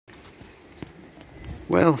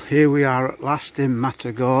Well, here we are at last in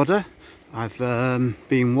Matagorda. I've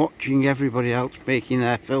been watching everybody else making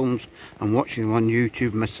their films and watching them on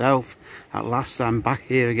YouTube myself. At last I'm back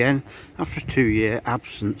here again after a 2-year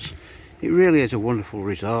absence. It really is a wonderful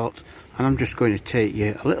resort, and I'm just going to take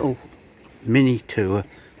you a little mini tour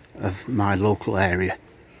of my local area.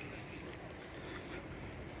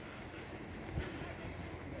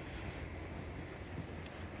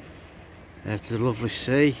 There's the lovely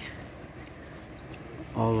sea,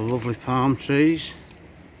 all the lovely palm trees,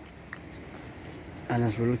 and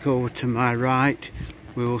as we look over to my right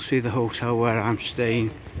we will see the hotel where I'm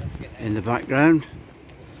staying in the background.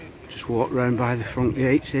 Just walk round by the front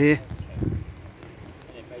gates here.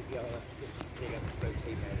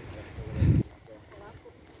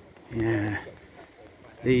 Yeah,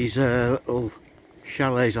 these little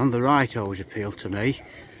chalets on the right always appeal to me,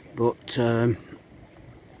 but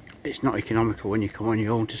it's not economical when you come on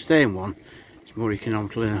your own to stay in one. It's more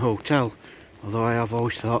economical in a hotel, although I have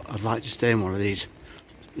always thought I'd like to stay in one of these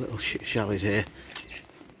little chalets here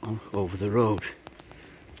over the road.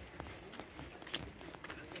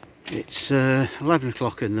 It's 11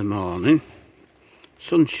 o'clock in the morning,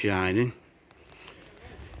 sun's shining.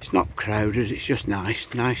 It's not crowded, it's just nice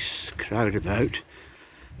crowd about.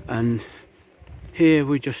 And here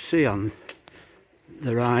we just see on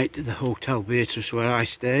the right the Hotel Beatrice where I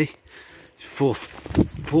stay. It's fourth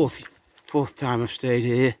time I've stayed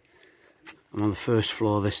here. I'm on the first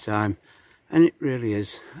floor this time, and it really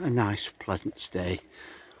is a nice pleasant stay.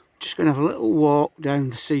 Just going to have a little walk down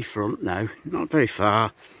the seafront now, not very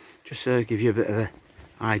far, just to give you a bit of an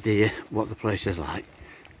idea what the place is like.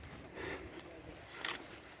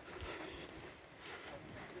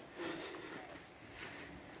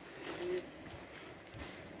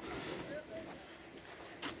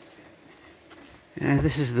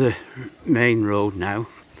 This is the main road now.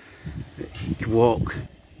 You can walk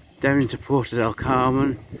down into Porto del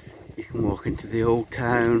Carmen, you can walk into the old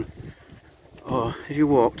town, or if you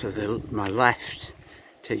walk to my left,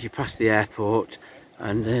 it takes you past the airport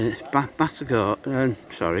and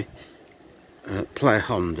Playa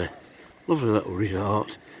Honda. Lovely little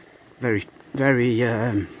resort, very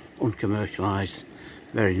uncommercialised,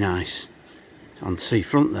 very nice on the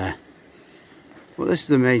seafront there. Well, this is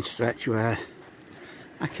the main stretch where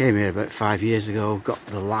I came here about 5 years ago, got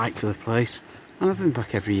the like to the place, and I've been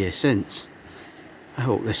back every year since. I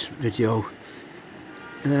hope this video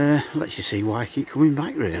lets you see why I keep coming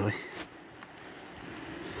back, really.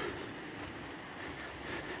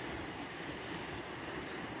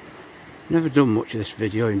 Never done much of this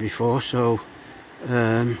videoing before, so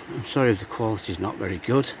I'm sorry if the quality's not very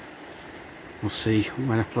good. We'll see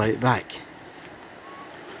when I play it back.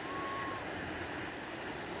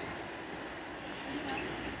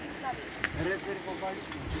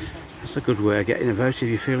 That's a good way of getting about if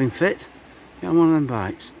you're feeling fit. Get on one of them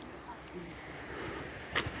bikes.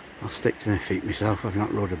 I'll stick to my feet myself, I've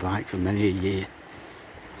not rode a bike for many a year.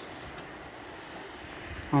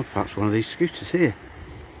 Or perhaps one of these scooters here.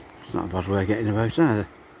 It's not a bad way of getting about either.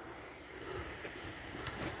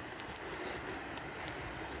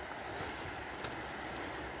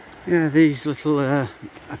 Yeah, these little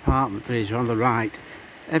apartment trees are on the right.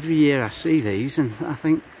 Every year I see these and I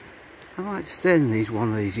think I'd like to stay in these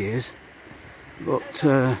one of these years, but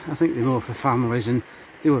I think they're more for families and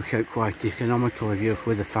they work out quite economical if you're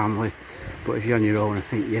with a family, but if you're on your own I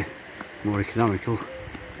think you're more economical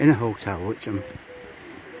in a hotel, which I'm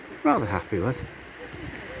rather happy with.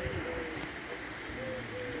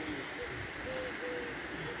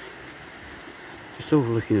 Just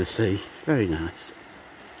overlooking the sea, very nice.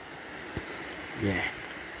 Yeah.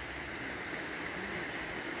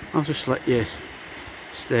 I'll just let you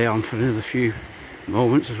stay on for another few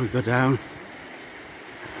moments as we go down,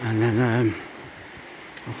 and then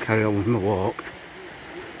I'll carry on with my walk.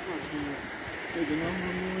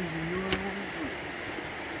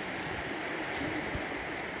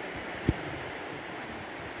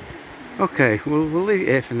 Okay, we'll leave it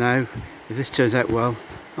here for now. If this turns out well,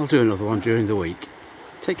 I'll do another one during the week.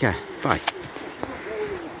 Take care, bye.